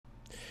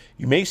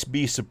You may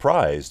be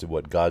surprised at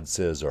what God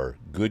says are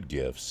good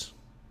gifts,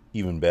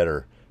 even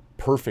better,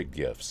 perfect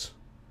gifts.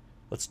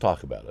 Let's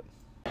talk about it.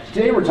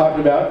 Today we're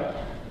talking about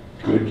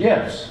good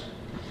gifts,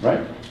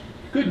 right?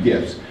 Good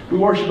gifts. We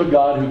worship a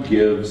God who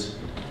gives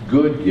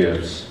good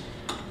gifts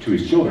to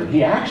his children.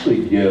 He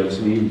actually gives,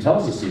 and he even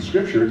tells us in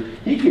Scripture,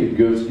 he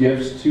gives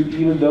gifts to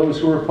even those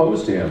who are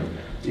opposed to him.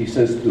 He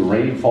says the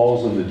rain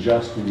falls on the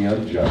just and the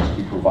unjust.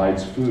 He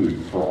provides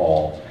food for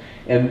all.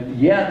 And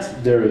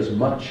yet there is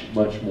much,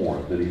 much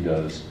more that he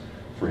does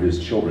for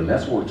his children.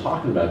 That's what we're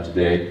talking about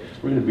today.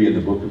 We're going to be in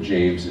the book of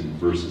James in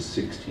verses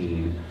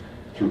 16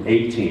 through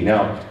 18.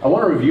 Now, I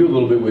want to review a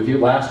little bit with you.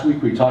 Last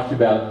week we talked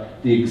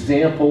about the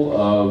example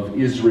of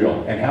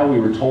Israel and how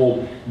we were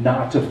told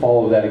not to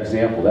follow that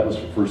example. That was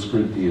from 1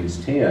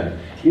 Corinthians 10.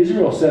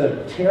 Israel set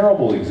a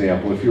terrible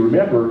example. If you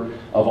remember,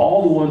 of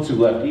all the ones who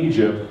left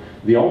Egypt,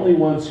 the only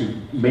ones who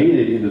made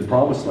it into the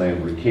promised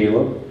land were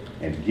Caleb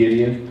and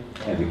Gideon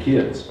and the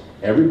kids.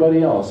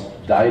 Everybody else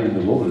died in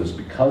the wilderness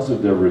because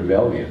of their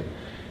rebellion.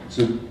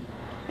 So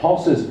Paul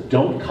says,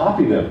 don't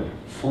copy them.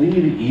 Flee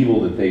the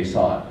evil that they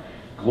sought.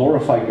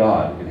 Glorify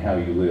God in how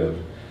you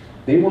live.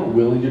 They weren't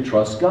willing to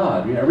trust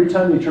God. Every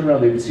time they turned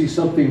around, they would see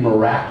something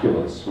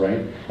miraculous,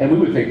 right? And we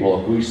would think,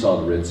 well, if we saw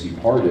the Red Sea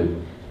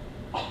parted,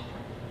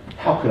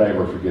 how could I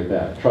ever forget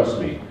that? Trust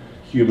me,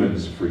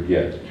 humans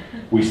forget.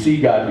 We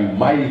see God do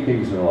mighty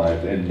things in our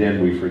lives, and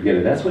then we forget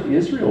it. That's what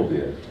Israel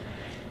did.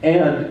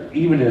 And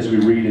even as we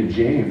read in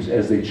James,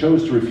 as they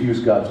chose to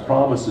refuse God's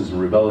promises and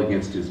rebel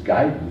against his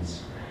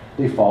guidance,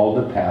 they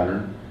followed the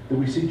pattern that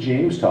we see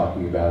James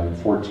talking about in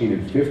 14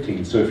 and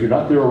 15. So if you're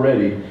not there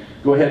already,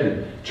 go ahead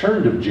and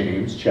turn to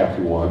James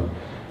chapter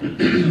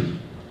 1.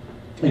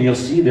 And you'll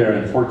see there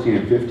in 14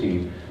 and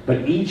 15,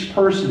 but each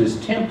person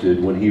is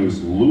tempted when he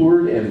was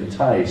lured and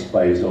enticed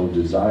by his own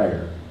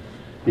desire.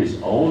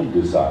 His own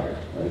desire.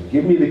 Right?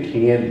 Give me the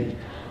candy.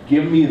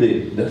 Give me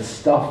the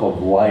stuff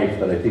of life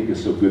that I think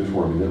is so good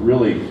for me, that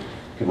really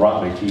can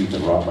rot my teeth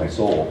and rot my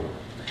soul.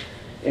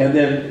 And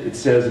then it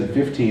says in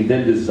 15,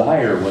 then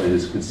desire, when it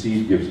is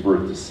conceived, gives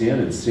birth to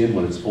sin, and sin,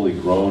 when it's fully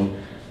grown,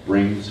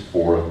 brings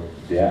forth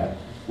death.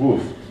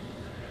 Oof.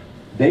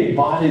 They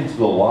bought into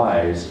the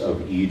lies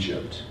of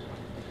Egypt.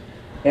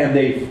 And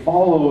they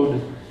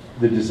followed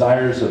the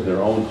desires of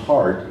their own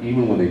heart,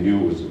 even when they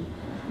knew it was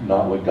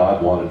not what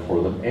God wanted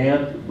for them,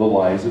 and the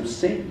lies of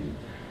Satan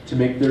to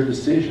make their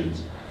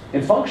decisions.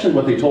 And functionally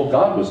what they told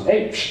God was,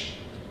 hey,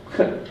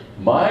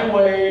 my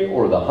way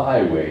or the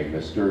highway,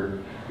 mister.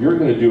 You're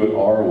going to do it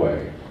our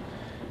way.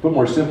 But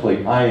more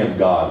simply, I am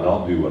God and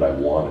I'll do what I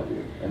want to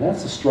do. And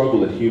that's the struggle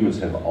that humans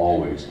have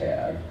always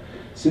had.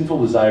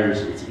 Sinful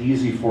desires, it's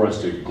easy for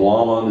us to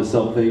glom onto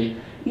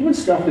something. Even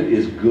stuff that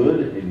is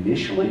good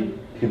initially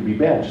can be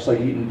bad, just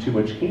like eating too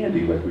much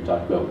candy, like we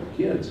talked about with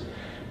kids.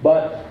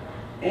 But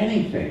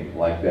anything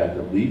like that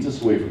that leads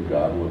us away from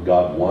God and what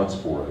God wants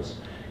for us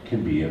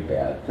can be a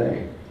bad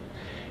thing.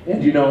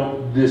 And you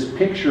know, this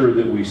picture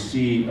that we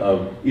see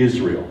of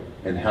Israel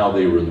and how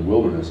they were in the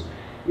wilderness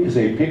is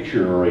a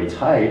picture or a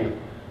type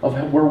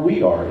of where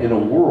we are in a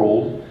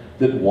world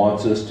that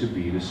wants us to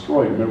be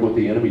destroyed. Remember what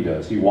the enemy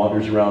does. He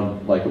wanders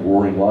around like a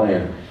roaring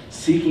lion,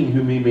 seeking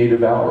whom he may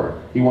devour.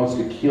 He wants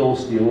to kill,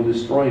 steal, and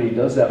destroy, and he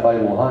does that by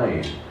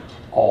lying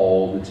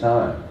all the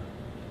time.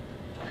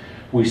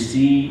 We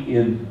see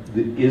in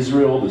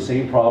Israel the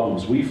same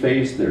problems we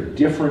face. They're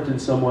different in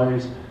some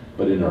ways,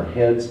 but in our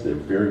heads they're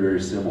very,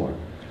 very similar.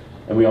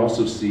 And we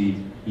also see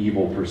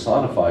evil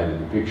personified in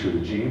the picture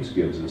that James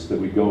gives us,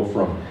 that we go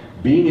from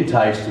being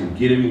enticed and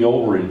getting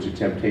over into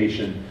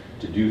temptation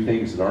to do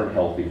things that aren't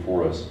healthy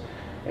for us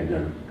and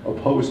are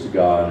opposed to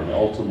God, and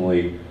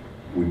ultimately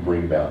we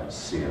bring about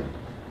sin.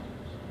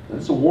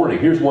 That's a warning.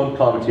 Here's one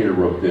commentator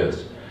wrote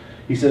this.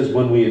 He says,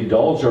 when we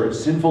indulge our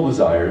sinful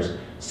desires,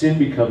 sin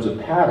becomes a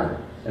pattern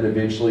and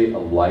eventually a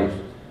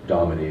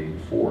life-dominating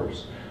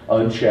force.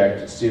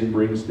 Unchecked, sin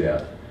brings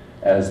death,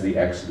 as the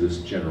Exodus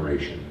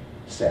generation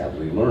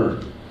sadly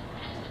learned.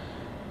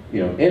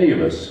 You know, any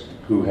of us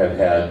who have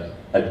had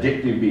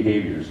addictive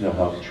behaviors know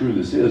how true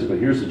this is, but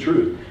here's the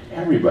truth.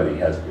 Everybody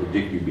has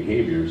addictive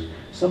behaviors.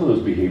 Some of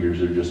those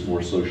behaviors are just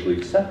more socially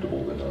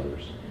acceptable than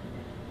others.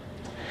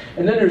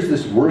 And then there's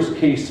this worst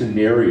case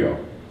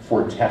scenario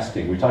for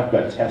testing. We talked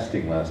about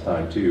testing last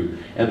time too,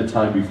 and the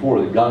time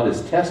before, that God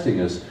is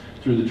testing us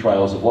through the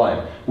trials of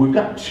life. We've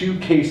got two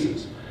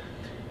cases.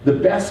 The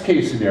best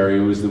case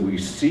scenario is that we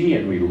see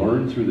and we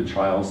learn through the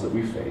trials that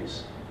we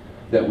face,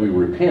 that we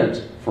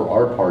repent for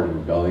our part in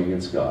rebelling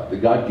against God,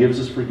 that God gives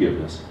us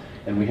forgiveness,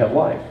 and we have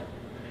life.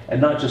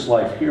 And not just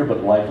life here,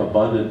 but life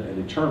abundant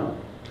and eternal.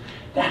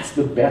 That's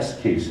the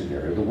best case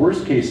scenario. The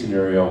worst case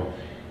scenario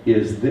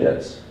is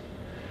this,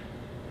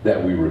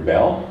 that we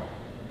rebel,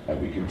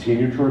 and we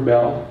continue to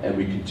rebel, and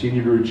we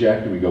continue to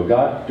reject, and we go,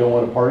 God, don't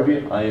want a part of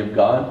you. I am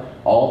God.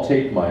 I'll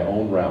take my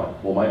own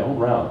route. Well, my own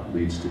route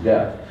leads to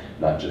death,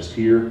 not just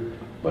here,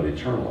 but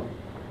eternally.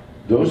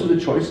 Those are the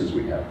choices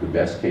we have, the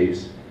best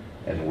case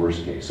and the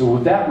worst case. So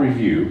with that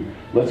review,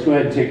 let's go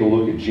ahead and take a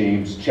look at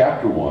James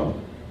chapter 1.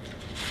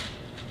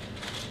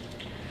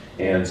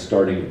 and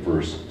starting at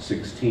verse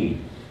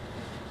 16.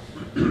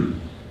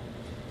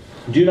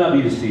 Do not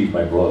be deceived,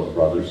 my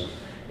brothers.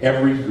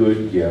 Every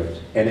good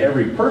gift and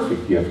every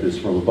perfect gift is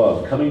from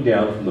above, coming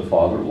down from the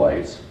Father of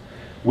lights,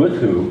 with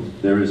whom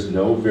there is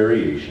no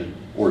variation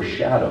or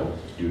shadow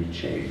due to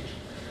change.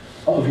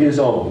 Of his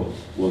own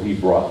will he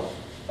brought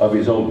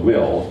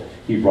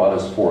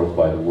us forth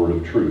by the word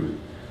of truth,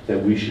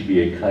 that we should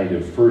be a kind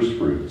of first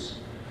fruits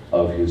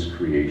of his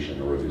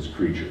creation, or of his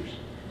creatures.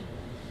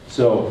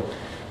 So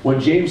when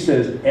James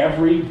says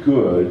every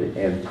good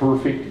and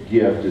perfect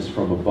gift is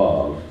from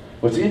above,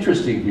 what's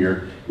interesting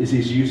here is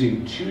he's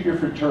using two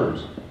different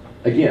terms.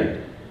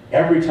 Again,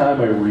 every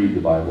time I read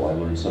the Bible, I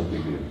learn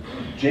something new.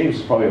 James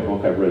is probably a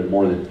book I've read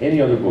more than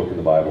any other book in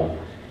the Bible,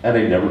 and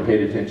I never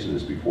paid attention to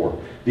this before.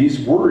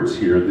 These words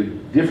here, the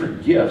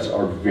different gifts,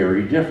 are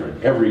very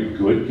different. Every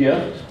good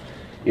gift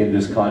in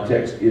this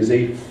context is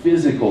a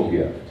physical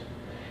gift.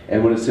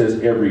 And when it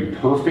says every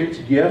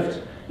perfect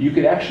gift, you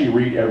could actually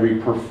read every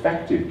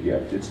perfected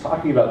gift. It's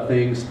talking about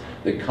things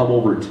that come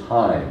over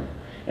time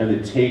and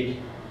that take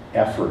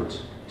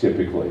effort,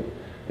 typically.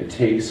 It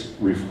takes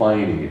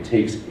refining, it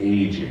takes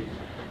aging,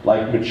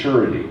 like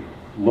maturity,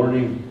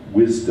 learning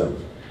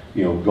wisdom,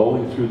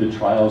 going through the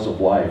trials of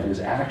life is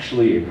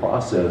actually a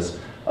process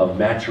of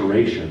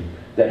maturation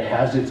that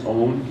has its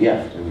own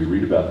gift. And we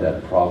read about that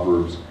in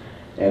Proverbs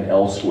and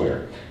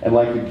elsewhere. And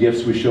like the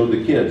gifts we showed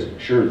the kids,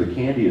 sure, the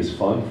candy is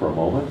fun for a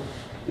moment.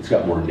 It's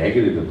got more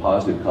negative than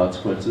positive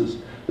consequences.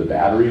 The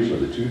batteries or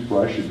the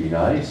toothbrush should be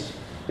nice.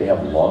 They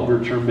have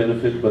longer term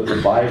benefit, but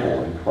the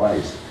Bible and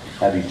Christ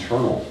have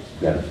eternal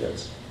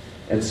benefits.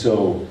 And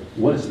so,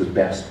 what is the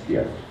best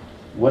gift?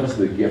 What is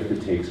the gift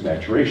that takes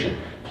maturation?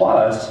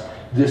 Plus,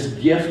 this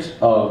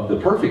gift of the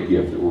perfect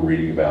gift that we're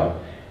reading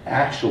about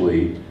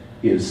actually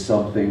is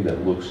something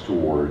that looks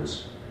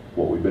towards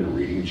what we've been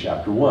reading in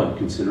chapter 1.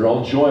 Consider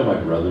all joy, my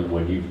brethren,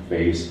 when you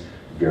face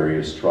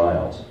various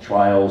trials.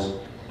 Trials,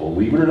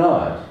 believe it or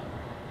not,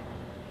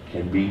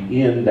 can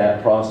be in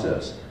that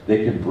process.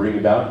 They can bring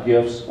about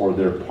gifts, or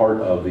they're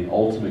part of the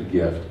ultimate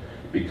gift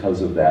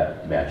because of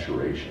that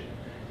maturation.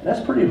 And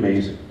that's pretty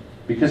amazing,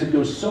 because it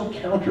goes so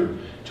counter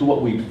to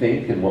what we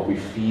think and what we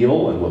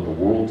feel and what the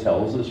world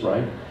tells us,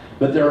 right?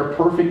 But there are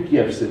perfect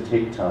gifts that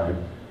take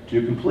time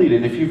to complete.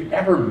 And if you've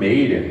ever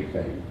made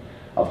anything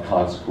of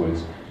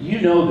consequence, you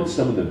know that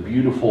some of the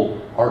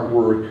beautiful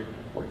artwork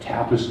or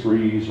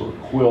tapestries or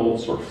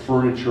quilts or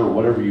furniture or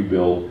whatever you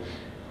build,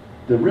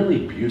 the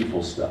really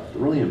beautiful stuff, the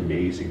really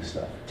amazing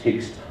stuff,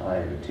 takes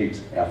time, it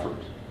takes effort,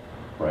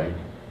 right?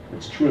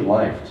 It's true in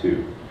life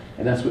too.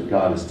 And that's what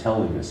God is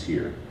telling us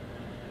here.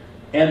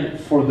 And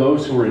for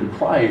those who are in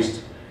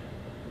Christ,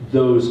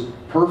 those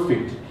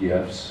perfect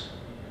gifts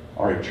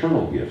are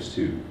eternal gifts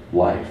too.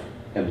 Life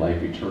and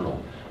life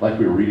eternal. Like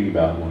we were reading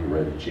about when we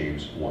read in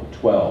James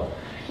 1:12.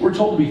 We're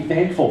told to be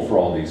thankful for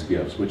all these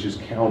gifts, which is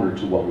counter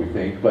to what we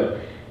think, but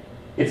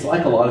it's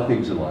like a lot of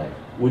things in life.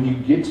 When you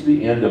get to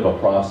the end of a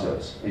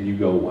process and you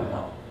go,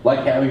 wow, like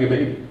having a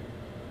baby.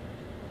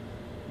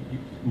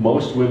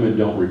 Most women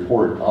don't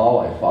report, all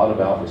I thought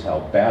about was how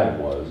bad it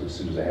was as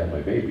soon as I had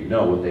my baby.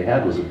 No, what they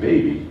had was a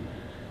baby,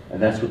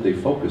 and that's what they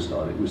focused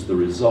on. It was the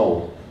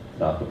result,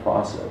 not the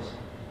process.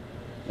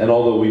 And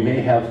although we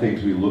may have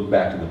things we look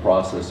back in the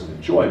process and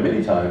enjoy,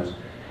 many times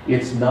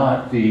it's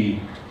not the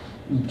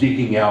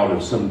digging out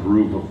of some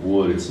groove of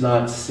wood. It's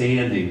not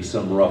sanding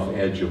some rough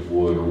edge of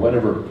wood or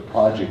whatever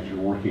project you're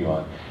working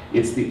on.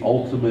 It's the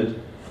ultimate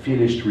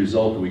finished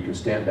result that we can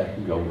stand back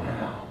and go,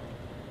 wow,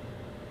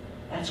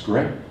 that's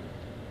great.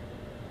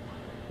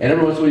 And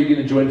every once in a while you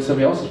get to join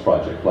somebody else's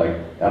project, like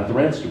out at the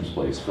Ranstrom's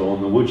place,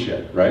 filling the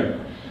woodshed, right?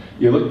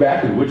 You look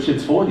back and the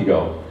woodshed's full and you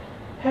go,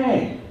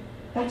 hey,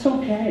 that's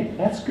okay,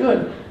 that's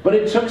good. But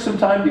it took some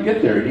time to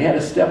get there, and you had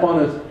to step on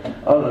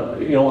a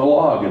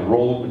log and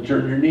roll and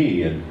turn your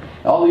knee and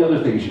all the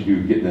other things you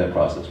do to get into that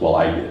process. Well,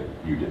 I did.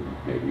 You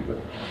didn't, maybe,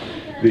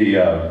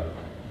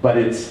 but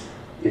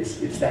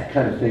it's that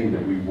kind of thing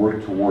that we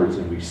work towards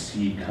and we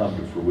see come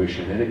to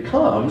fruition. And it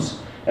comes,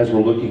 as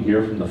we're looking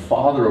here, from the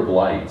Father of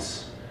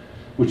lights,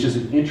 which is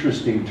an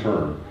interesting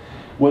term.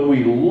 When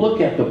we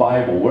look at the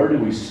Bible, where do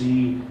we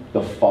see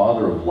the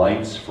Father of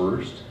lights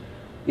first?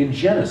 In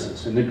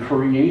Genesis, in the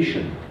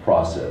creation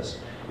process.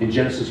 In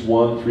Genesis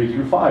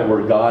 1:3-5,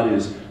 where God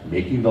is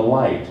making the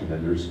light, and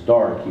then there's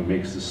dark. He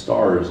makes the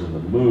stars and the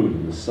moon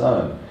and the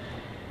sun.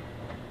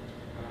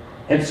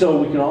 And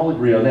so we can all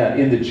agree on that.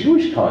 In the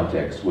Jewish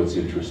context, what's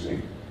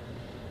interesting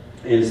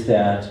is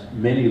that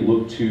many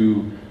look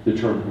to the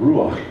term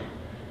ruach,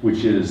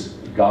 which is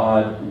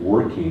God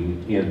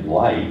working in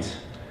light,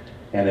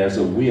 and as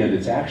a wind.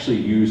 It's actually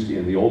used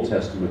in the Old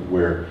Testament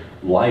where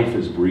life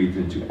is breathed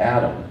into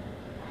Adam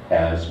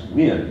as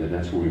wind, and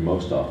that's where we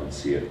most often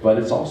see it. But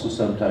it's also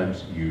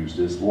sometimes used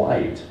as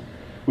light,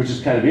 which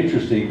is kind of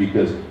interesting,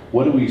 because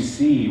what do we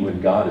see when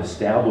God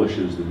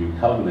establishes the new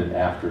covenant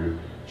after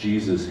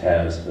Jesus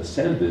has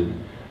ascended?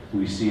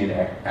 We see in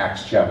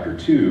Acts chapter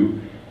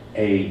 2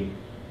 a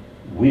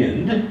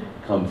wind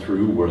come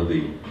through where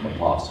the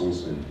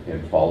apostles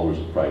and followers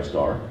of Christ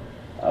are.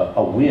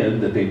 a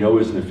wind that they know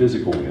isn't a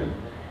physical wind,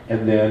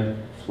 and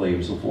then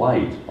flames of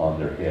light on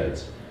their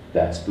heads.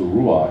 That's the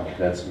Ruach.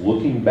 That's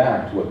looking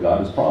back to what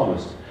God has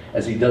promised.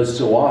 As he does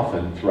so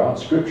often throughout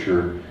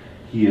Scripture,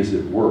 he is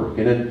at work.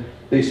 And then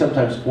they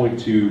sometimes point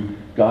to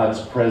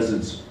God's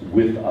presence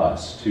with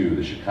us too.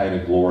 The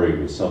Shekinah glory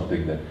was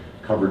something that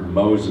covered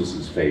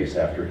Moses' face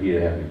after he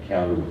had an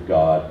encounter with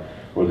God,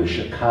 or the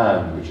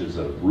Shekinah, which is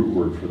a root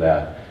word for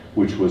that,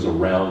 which was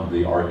around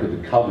the Ark of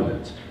the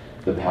Covenant,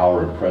 the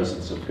power and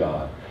presence of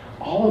God.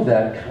 All of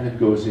that kind of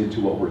goes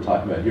into what we're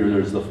talking about here.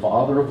 There's the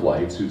Father of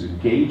lights who's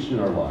engaged in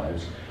our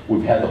lives.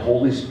 We've had the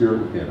Holy Spirit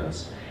within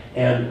us,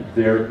 and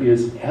there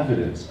is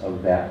evidence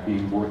of that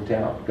being worked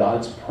out.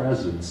 God's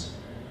presence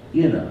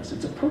in us.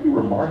 It's a pretty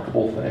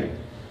remarkable thing.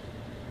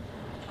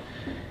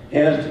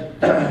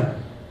 And,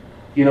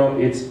 you know,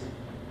 it's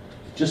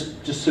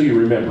just so you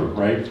remember,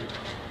 right?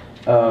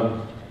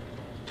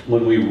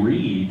 When we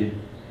read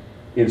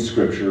in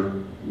Scripture,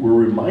 we're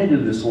reminded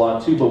of this a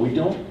lot too, but we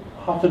don't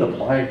often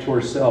apply it to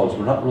ourselves.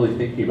 We're not really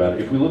thinking about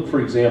it. If we look,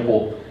 for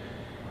example,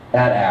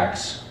 at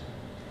Acts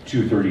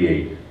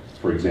 2:38,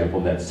 for example,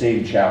 in that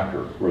same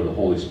chapter where the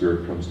Holy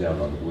Spirit comes down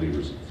on the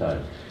believers at the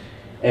time.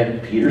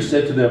 And Peter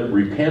said to them,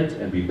 "Repent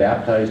and be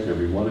baptized,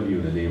 every one of you,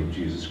 in the name of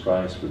Jesus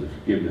Christ for the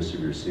forgiveness of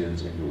your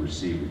sins, and you'll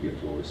receive the gift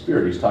of the Holy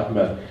Spirit." He's talking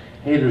about,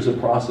 hey, there's a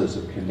process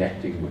of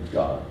connecting with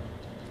God.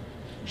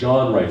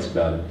 John writes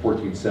about it in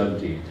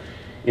 14:17.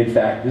 In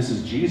fact, this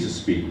is Jesus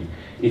speaking.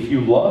 "If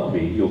you love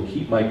me, you'll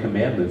keep my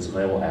commandments, and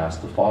I will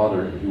ask the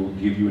Father, and he will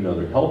give you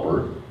another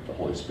helper, the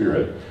Holy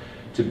Spirit,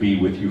 to be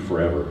with you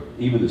forever.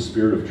 Even the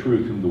Spirit of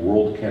truth, whom the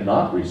world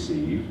cannot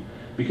receive,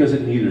 because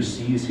it neither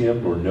sees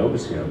him nor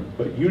knows him,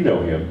 but you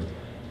know him,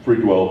 for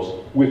he dwells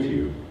with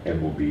you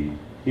and will be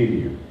in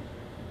you."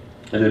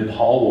 And then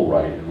Paul will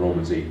write in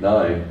Romans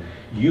 8:9,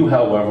 "You,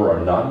 however,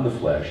 are not in the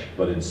flesh,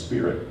 but in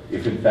spirit,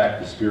 if in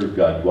fact the Spirit of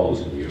God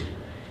dwells in you.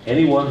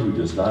 Anyone who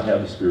does not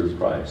have the Spirit of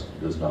Christ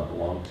does not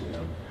belong to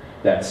him."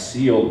 That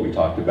seal that we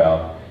talked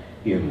about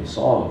in the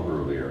song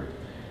earlier,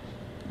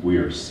 we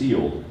are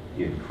sealed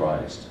in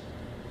Christ.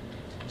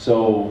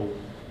 So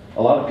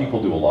a lot of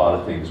people do a lot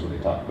of things when they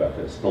talk about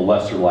this. The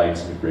lesser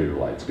lights and the greater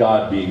lights.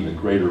 God being the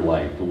greater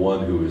light, the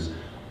one who is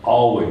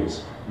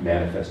always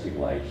manifesting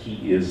light.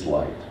 He is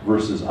light.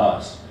 Versus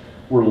us.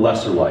 We're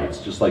lesser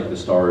lights, just like the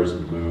stars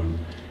and the moon.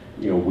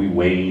 You know, we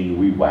wane,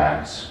 we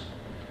wax,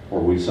 or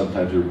we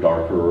sometimes are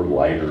darker or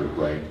lighter,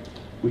 right?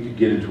 We could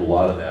get into a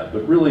lot of that.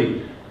 But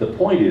really, the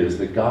point is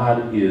that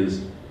God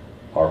is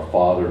our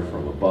Father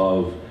from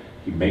above.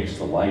 He makes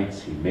the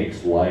lights. He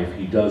makes life.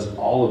 He does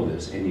all of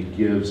this, and he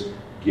gives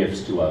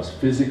gifts to us,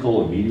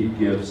 physical, immediate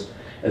gifts,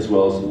 as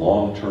well as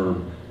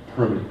long-term,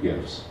 permanent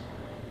gifts.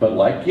 But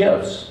like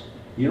gifts,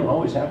 you don't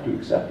always have to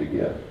accept a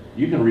gift.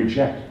 You can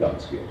reject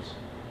God's gifts.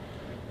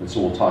 And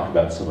so we'll talk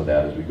about some of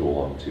that as we go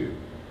along too.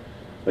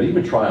 But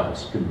even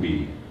trials can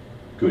be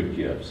good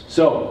gifts.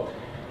 So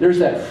there's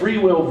that free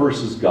will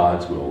versus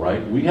God's will,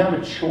 right? We have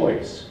a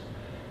choice.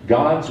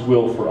 God's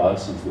will for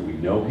us is that we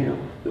know him,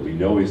 that we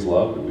know his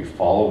love, that we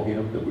follow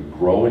him, that we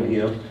grow in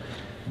him.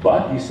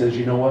 But he says,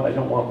 you know what? I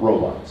don't want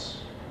robots.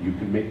 You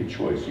can make a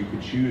choice. You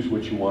can choose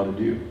what you want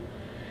to do.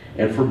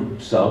 And for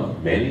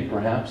some, many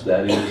perhaps,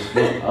 that is,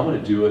 look, I'm going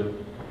to do it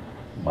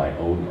my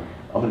own way.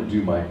 I'm going to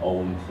do my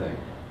own thing.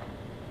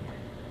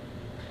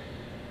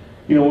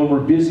 You know, when we're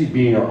busy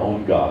being our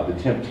own God, the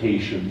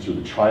temptations or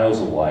the trials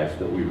of life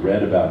that we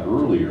read about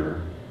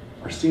earlier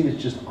are seen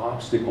as just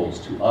obstacles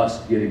to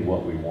us getting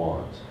what we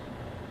want.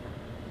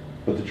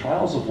 But the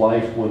trials of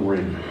life when we're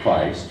in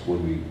Christ,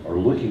 when we are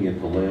looking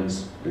at the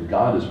lens that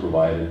God has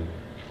provided,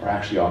 are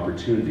actually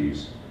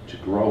opportunities to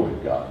grow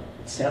in God.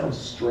 It sounds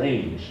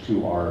strange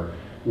to our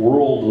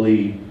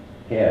worldly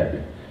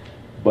head,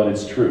 but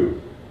it's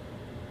true.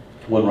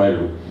 One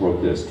writer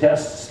wrote this: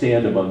 "Tests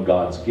stand among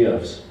God's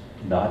gifts,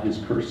 not his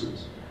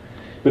curses.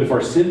 But if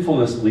our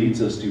sinfulness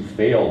leads us to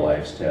fail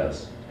life's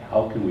tests,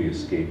 how can we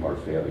escape our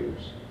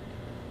failures?"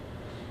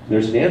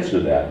 There's an answer to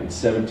that in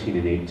 17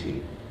 and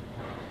 18.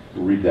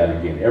 We'll read that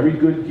again. "Every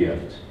good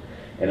gift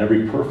and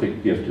every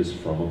perfect gift is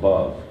from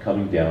above,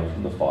 coming down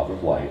from the Father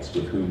of lights,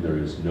 with whom there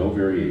is no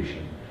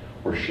variation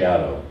or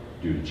shadow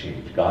due to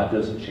change." God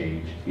doesn't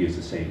change. He is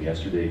the same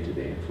yesterday,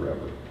 today, and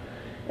forever.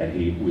 And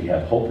we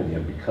have hope in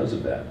him because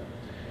of that.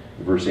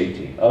 Verse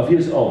 18, Of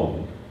his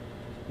own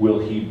will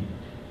he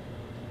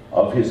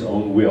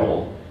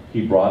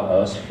brought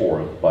us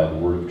forth by the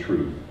word of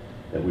truth,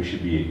 that we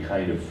should be a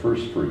kind of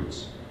first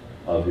fruits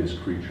of his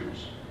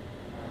creatures.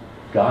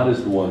 God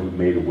is the one who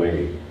made a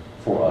way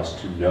for us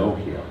to know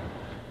him,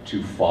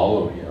 to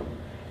follow him.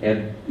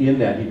 And in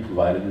that he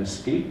provided an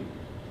escape.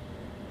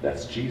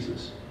 That's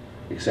Jesus,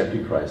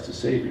 accepting Christ as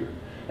Savior.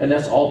 And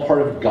that's all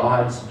part of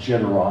God's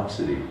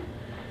generosity.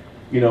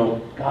 You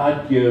know,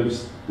 God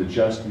gives the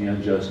just and the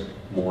unjust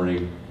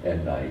morning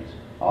and night.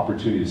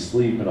 Opportunity to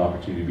sleep and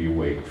opportunity to be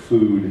awake.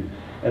 Food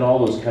and all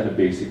those kind of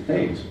basic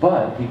things.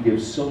 But he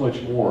gives so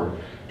much more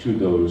to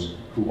those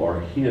who are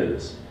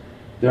his.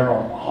 There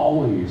are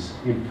always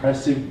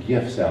impressive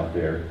gifts out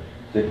there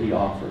that he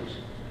offers.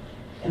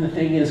 And the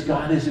thing is,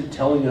 God isn't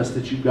telling us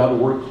that you've got to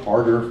work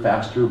harder,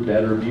 faster,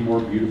 better, be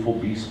more beautiful,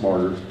 be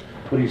smarter.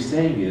 What he's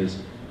saying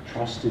is,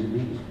 trust in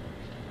me.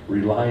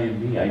 Rely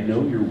on me. I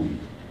know you're weak,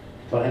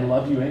 but I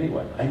love you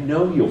anyway. I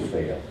know you'll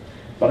fail,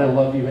 but I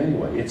love you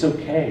anyway. It's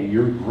okay.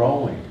 You're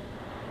growing.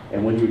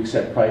 And when you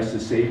accept Christ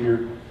as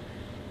Savior,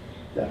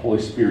 that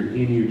Holy Spirit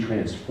in you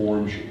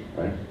transforms you,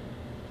 right?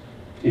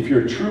 If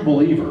you're a true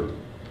believer,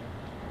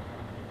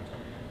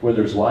 where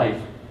there's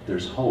life,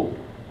 there's hope.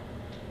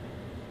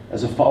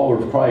 As a follower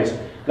of Christ,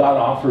 God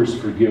offers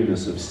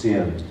forgiveness of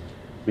sin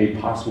made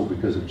possible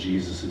because of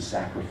Jesus'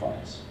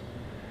 sacrifice.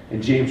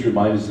 And James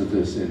reminds us of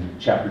this in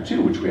chapter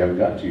 2, which we haven't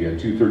gotten to yet,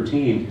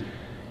 2:13.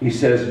 He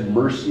says,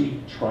 mercy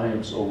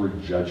triumphs over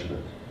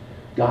judgment.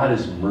 God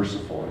is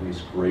merciful and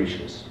he's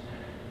gracious.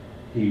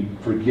 He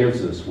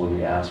forgives us when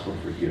we ask for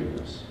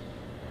forgiveness.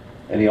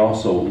 And he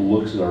also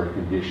looks at our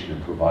condition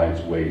and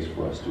provides ways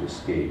for us to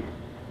escape.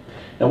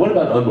 Now, what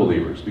about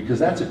unbelievers? Because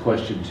that's a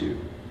question too.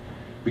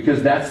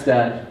 Because that's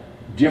that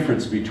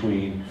difference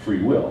between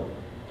free will.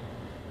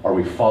 Are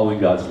we following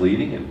God's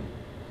leading and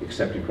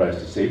accepting Christ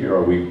as Savior?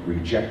 Are we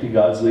rejecting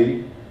God's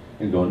leading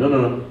and going,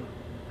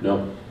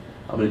 no,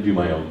 I'm going to do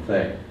my own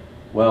thing?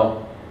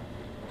 Well,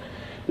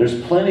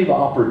 there's plenty of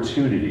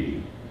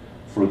opportunity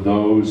for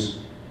those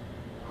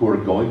who are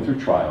going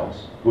through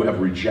trials, who have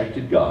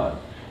rejected God,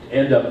 to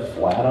end up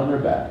flat on their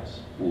backs,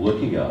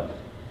 looking up.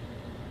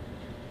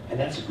 And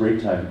that's a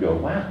great time to go,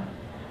 wow,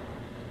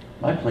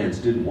 my plans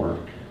didn't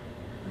work.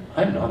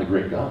 I'm not a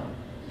great God.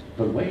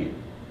 But wait,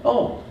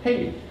 oh,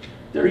 hey,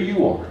 there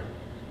you are.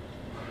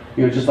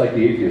 You know, just like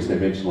the atheist I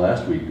mentioned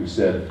last week who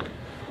said,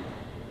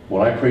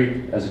 when I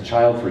prayed as a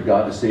child for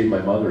God to save my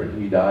mother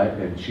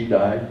and she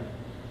died,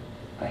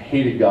 I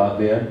hated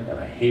God then and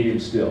I hate him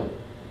still.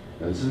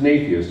 Now, this is an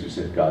atheist who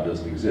said God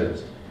doesn't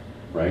exist,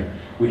 right?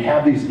 We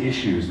have these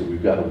issues that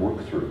we've got to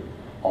work through.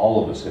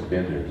 All of us have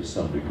been there to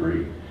some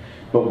degree.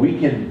 But we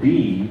can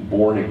be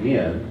born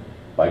again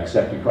by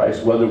accepting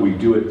Christ, whether we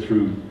do it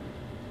through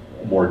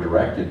a more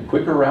direct and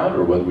quicker route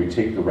or whether we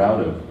take the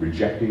route of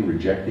rejecting,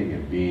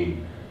 and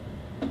being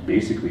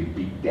basically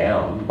beat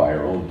down by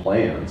our own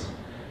plans.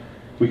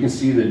 We can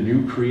see the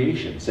new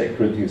creation, 2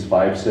 Corinthians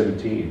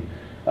 5:17.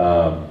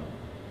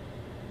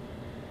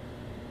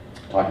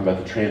 Talking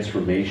about the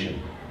transformation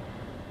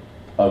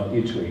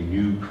into a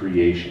new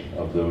creation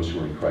of those who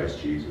are in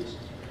Christ Jesus.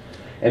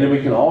 And then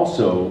we can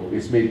also,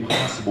 it's made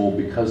possible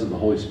because of the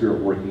Holy Spirit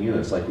working in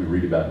us, like we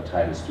read about in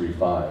Titus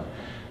 3:5.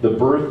 The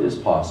birth is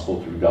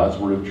possible through God's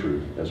word of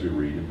truth, as we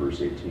read in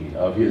verse 18.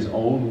 Of his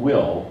own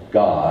will,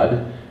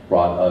 God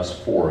brought us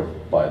forth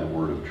by the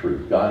word of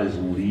truth. God is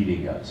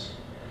leading us,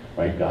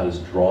 right? God is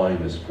drawing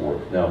us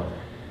forth. Now,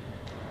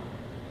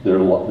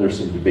 there's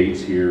some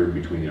debates here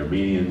between the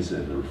Armenians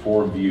and the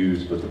Reformed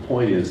views, but the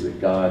point is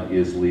that God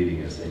is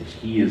leading us, and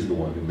he is the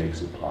one who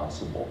makes it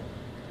possible.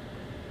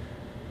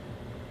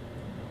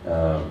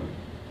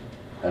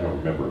 I don't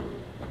remember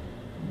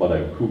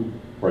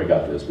where I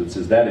got this, but it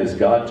says, that is,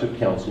 God took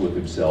counsel with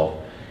himself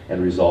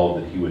and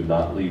resolved that he would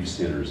not leave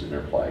sinners in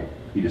their plight.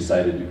 He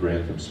decided to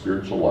grant them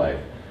spiritual life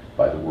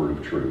by the word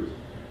of truth.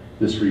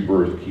 This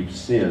rebirth keeps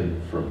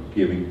sin from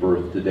giving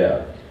birth to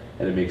death,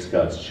 and it makes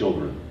God's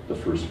children the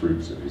first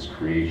fruits of his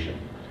creation,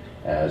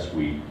 as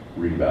we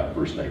read about in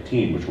verse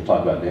 19, which we'll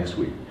talk about next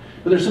week.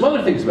 But there's some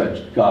other things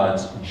about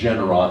God's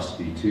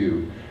generosity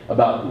too,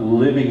 about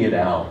living it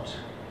out.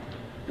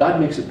 God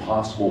makes it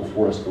possible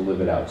for us to live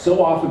it out.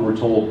 So often we're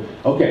told,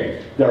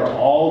 okay, there are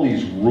all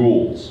these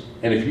rules,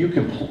 and if you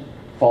can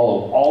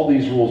follow all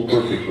these rules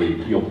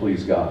perfectly, you'll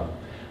please God.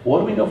 What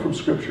do we know from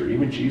Scripture?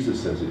 Even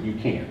Jesus says that you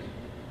can't.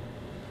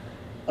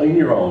 On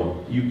your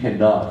own, you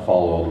cannot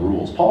follow all the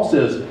rules. Paul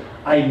says,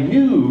 I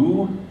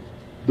knew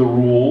the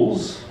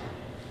rules,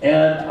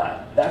 and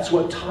that's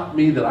what taught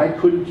me that I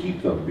couldn't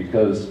keep them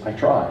because I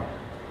tried,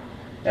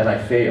 and I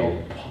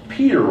failed.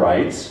 Peter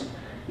writes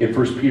in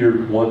 1 Peter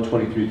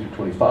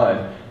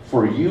 1:23-25,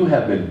 for you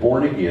have been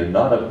born again,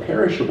 not of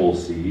perishable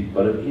seed,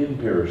 but of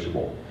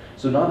imperishable.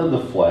 So not of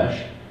the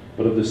flesh,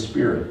 but of the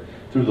Spirit,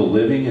 through the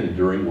living and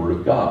enduring Word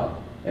of God.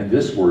 And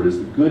this Word is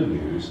the good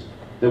news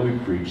that we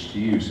preach to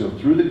you. So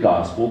through the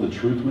gospel, the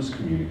truth was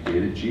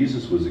communicated,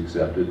 Jesus was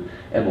accepted,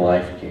 and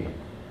life came.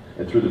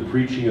 And through the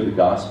preaching of the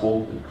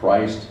gospel in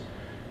Christ,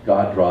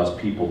 God draws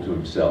people to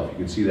himself. You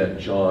can see that in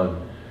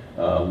John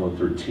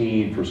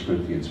 1:13, 1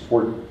 Corinthians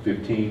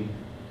 4:15.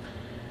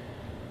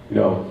 You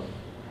know,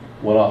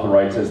 one author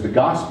writes, as the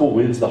gospel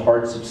wins the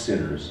hearts of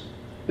sinners,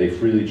 they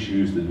freely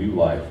choose the new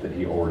life that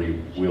he already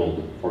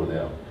willed for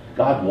them.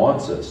 God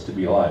wants us to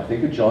be alive.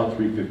 Think of John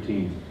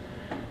 3:15,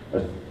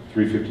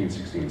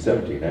 16,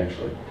 17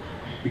 actually.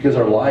 Because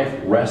our life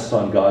rests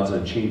on God's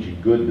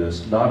unchanging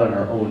goodness, not on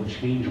our own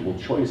changeable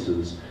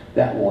choices,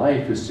 that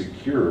life is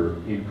secure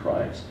in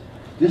Christ.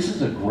 This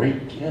is a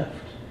great gift.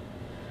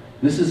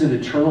 This is an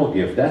eternal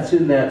gift. That's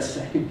in that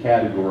second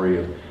category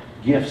of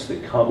gifts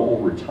that come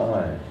over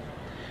time.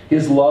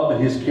 His love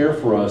and his care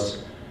for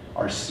us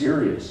are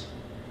serious.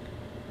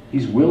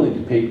 He's willing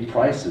to pay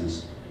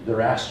prices.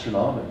 They're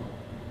astronomical.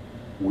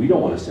 We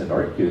don't want to send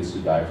our kids to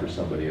die for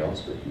somebody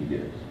else, but he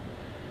did.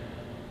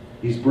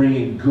 He's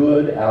bringing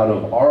good out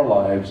of our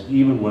lives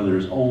even when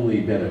there's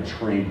only been a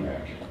train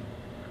wreck.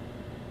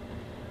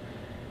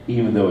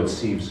 Even though it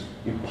seems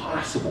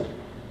impossible,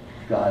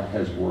 God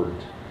has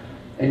worked.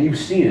 And you've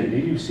seen it.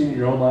 Maybe you've seen it in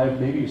your own life.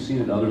 Maybe you've seen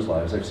it in others'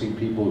 lives. I've seen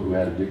people who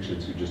had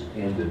addictions who just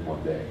ended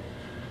one day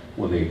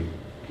when they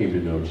came to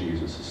know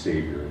Jesus as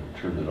Savior and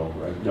turned it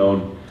over. I've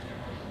known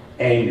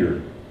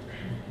anger,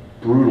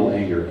 brutal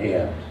anger,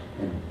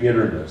 and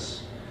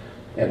bitterness,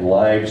 and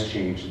lives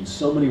changed in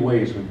so many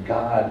ways when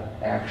God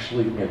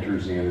actually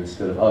enters in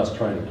instead of us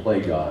trying to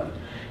play God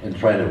and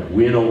trying to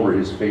win over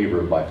his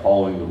favor by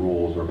following the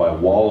rules or by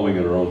wallowing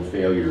in our own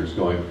failures,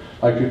 going,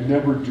 I could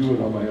never do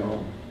it on my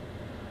own.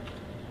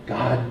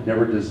 God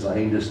never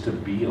designed us to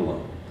be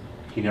alone.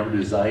 He never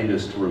designed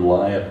us to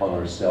rely upon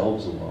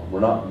ourselves alone. We're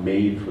not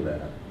made for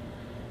that.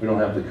 We don't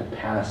have the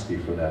capacity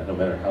for that, no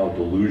matter how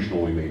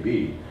delusional we may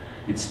be.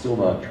 It's still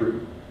not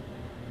true.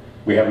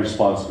 We have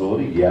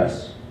responsibility,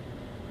 yes.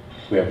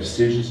 We have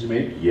decisions to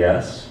make,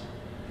 yes.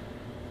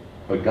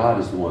 But God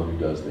is the one who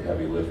does the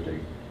heavy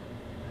lifting.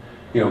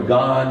 You know,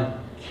 God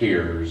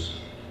cares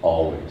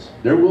always.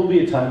 There will be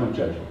a time of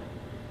judgment.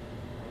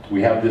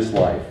 We have this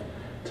life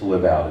to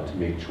live out and to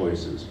make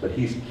choices, but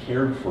he's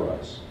cared for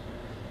us.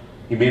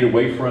 He made a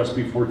way for us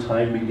before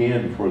time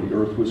began, before the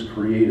earth was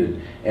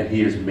created, and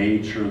he has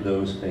made sure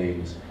those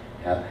things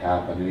have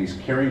happened. And he's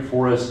caring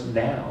for us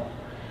now.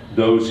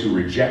 Those who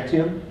reject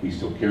him, he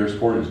still cares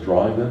for and is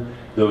drawing them.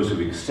 Those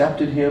who've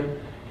accepted him,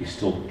 he's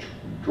still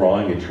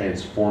drawing and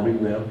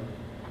transforming them.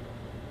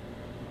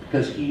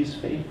 Because he's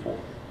faithful.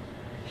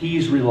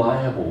 He's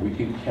reliable. We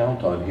can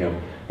count on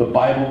him. The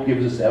Bible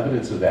gives us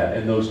evidence of that.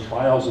 And those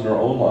trials in our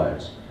own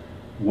lives,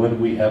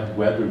 when we have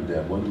weathered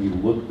them, when we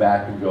look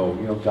back and go,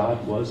 you know,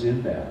 God was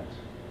in that,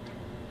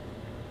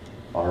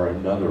 are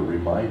another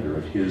reminder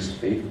of his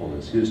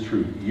faithfulness, his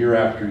truth. Year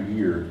after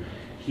year,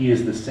 he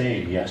is the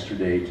same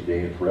yesterday,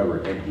 today, and forever.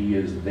 And he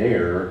is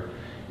there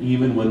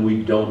even when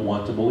we don't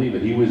want to believe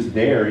it. He was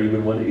there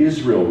even when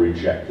Israel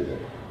rejected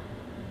it.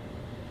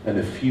 And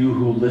the few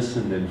who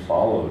listened and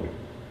followed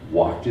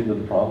walked into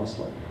the promised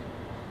land.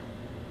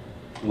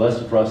 The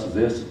lesson for us is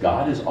this: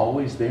 God is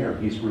always there.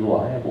 He's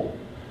reliable.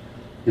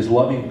 His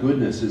loving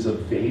goodness is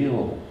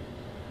available.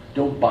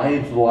 Don't buy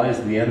into the lies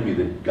of the enemy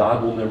that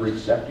God will never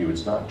accept you.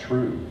 It's not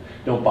true.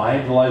 Don't buy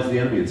into the lies of the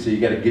enemy that say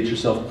you got to get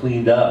yourself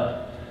cleaned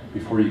up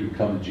before you can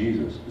come to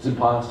Jesus. It's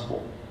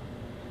impossible.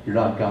 You're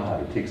not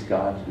God. It takes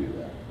God to do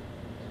that.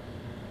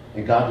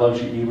 And God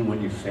loves you even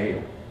when you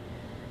fail.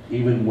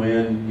 Even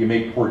when you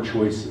make poor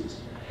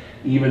choices.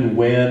 Even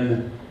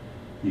when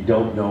you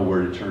don't know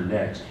where to turn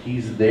next.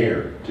 He's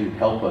there to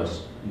help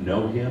us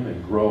know him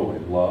and grow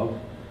in love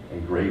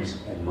and grace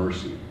and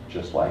mercy,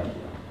 just like him.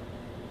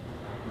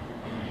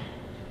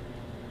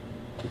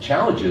 The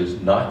challenge is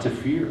not to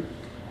fear.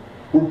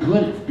 We're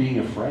good at being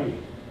afraid.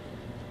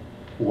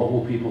 What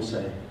will people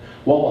say?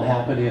 What will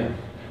happen if?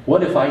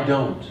 What if I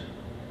don't?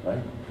 Right?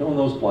 Fill in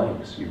those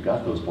blanks. You've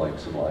got those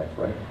blanks in life,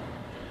 right?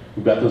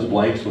 We've got those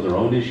blanks with our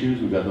own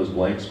issues. We've got those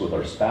blanks with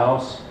our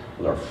spouse,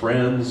 with our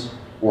friends,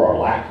 or our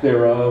lack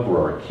thereof,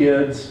 or our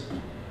kids,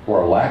 or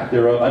our lack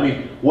thereof. I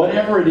mean,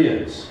 whatever it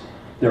is,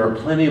 there are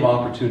plenty of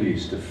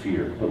opportunities to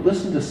fear. But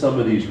listen to some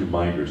of these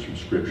reminders from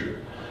Scripture.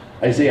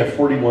 Isaiah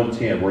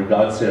 41:10, where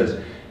God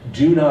says,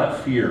 do not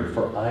fear,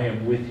 for I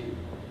am with you.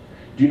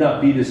 Do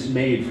not be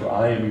dismayed, for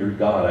I am your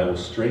God. I will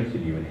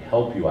strengthen you and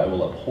help you. I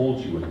will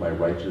uphold you with my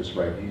righteous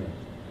right hand.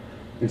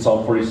 In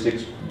Psalm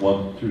 46,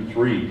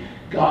 1-3,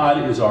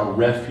 God is our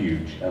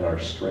refuge and our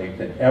strength,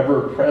 and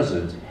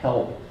ever-present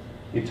help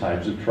in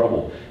times of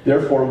trouble.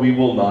 Therefore we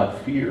will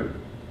not fear.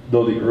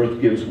 Though the earth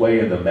gives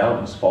way and the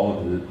mountains fall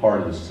into the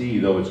heart of the sea,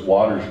 though its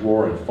waters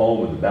roar and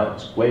foam and the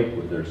mountains quake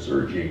with their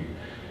surging,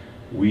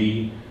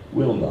 we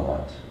will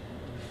not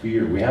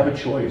fear. We have a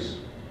choice.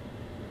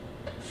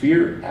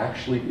 Fear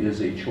actually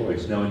is a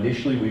choice. Now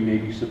initially we may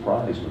be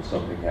surprised when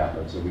something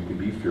happens and we can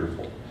be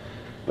fearful.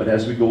 But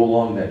as we go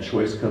along, that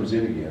choice comes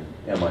in again.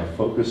 Am I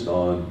focused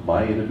on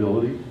my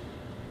inability,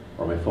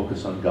 or am I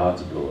focused on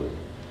God's ability?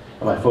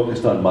 Am I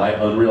focused on my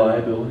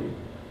unreliability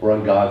or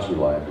on God's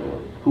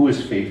reliability? Who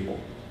is faithful?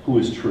 Who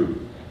is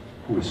true?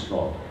 Who is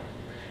strong?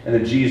 And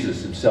then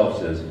Jesus himself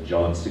says in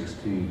John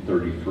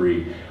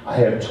 16:33, I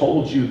have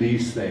told you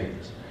these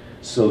things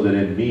so that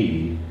in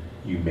me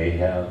you may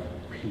have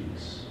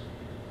peace.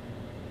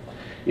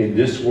 In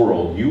this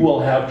world you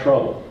will have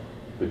trouble,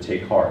 but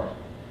take heart.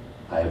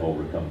 I have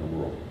overcome the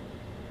world.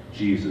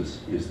 Jesus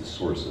is the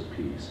source of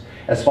peace.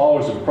 As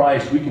followers of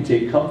Christ, we can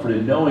take comfort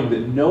in knowing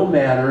that no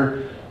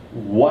matter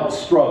what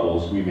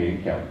struggles we may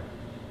encounter,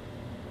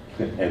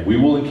 and we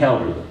will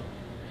encounter them,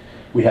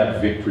 we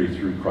have victory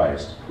through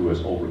Christ who has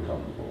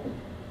overcome the world.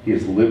 He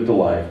has lived a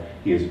life.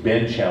 He has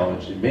been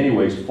challenged in many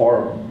ways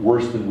far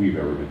worse than we've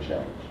ever been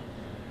challenged,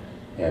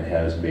 and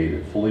has made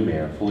it fully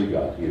man, fully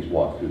God. He has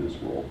walked through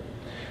this world.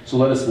 So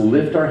let us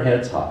lift our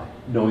heads high,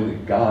 knowing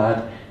that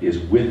God is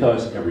with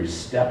us every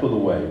step of the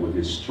way. With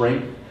his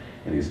strength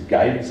and his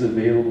guidance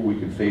available, we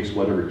can face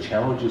whatever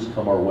challenges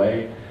come our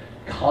way.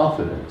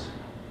 confident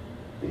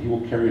that he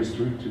will carry us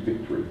through to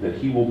victory, that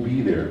he will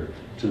be there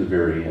to the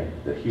very end,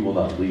 that he will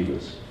not leave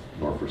us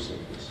nor forsake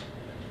us.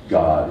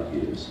 God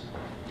is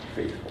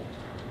faithful.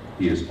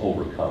 He has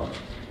overcome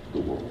the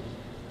world.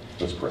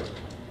 Let's pray.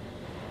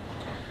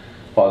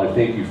 Father,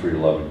 thank you for your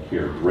love and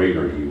care. Great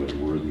are you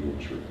and worthy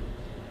and true.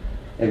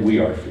 And we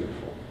are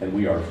fearful, and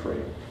we are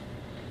frail,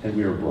 and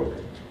we are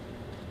broken.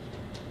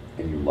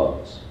 And you love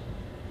us.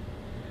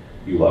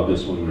 You loved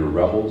us when we were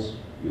rebels.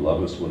 You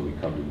love us when we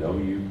come to know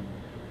you.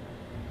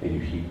 And you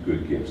heap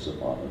good gifts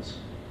upon us,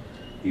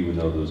 even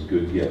though those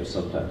good gifts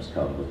sometimes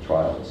come with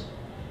trials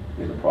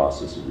in the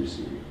process of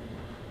receiving.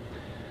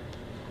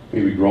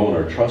 May we grow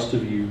in our trust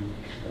of you,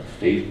 our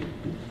faith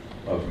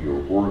of your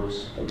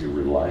works, of your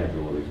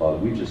reliability. Father,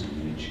 we just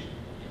need you.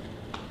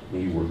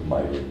 May you work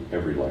mightily in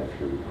every life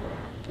here we pray.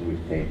 And we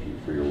thank you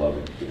for your love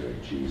and care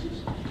in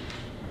Jesus.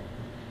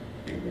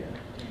 Amen.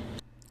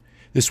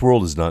 This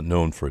world is not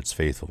known for its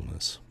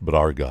faithfulness, but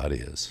our God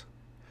is.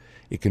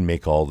 It can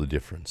make all the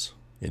difference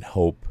in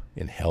hope,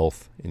 in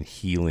health, in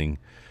healing,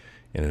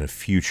 and in a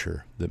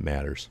future that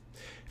matters.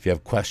 If you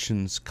have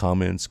questions,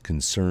 comments,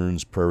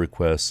 concerns, prayer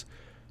requests,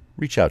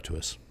 reach out to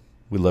us.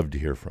 We'd love to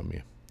hear from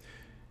you.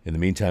 In the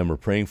meantime, we're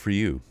praying for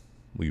you.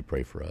 Will you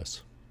pray for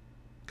us?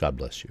 God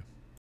bless you.